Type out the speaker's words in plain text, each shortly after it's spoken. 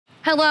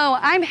Hello,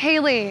 I'm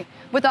Haley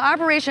with the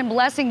Operation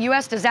Blessing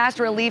U.S.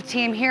 disaster relief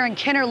team here in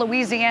Kenner,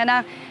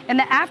 Louisiana, in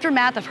the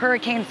aftermath of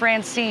Hurricane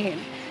Francine.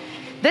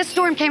 This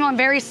storm came on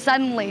very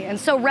suddenly, and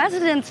so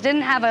residents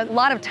didn't have a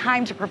lot of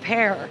time to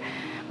prepare.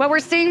 What we're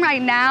seeing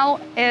right now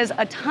is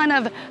a ton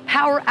of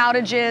power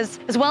outages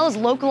as well as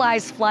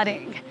localized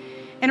flooding.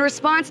 In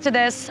response to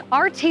this,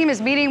 our team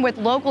is meeting with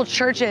local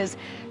churches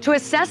to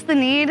assess the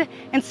need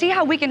and see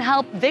how we can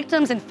help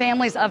victims and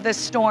families of this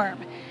storm.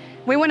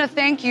 We want to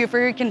thank you for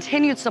your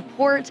continued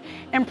support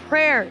and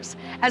prayers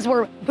as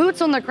we're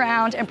boots on the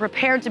ground and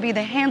prepared to be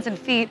the hands and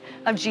feet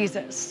of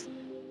Jesus.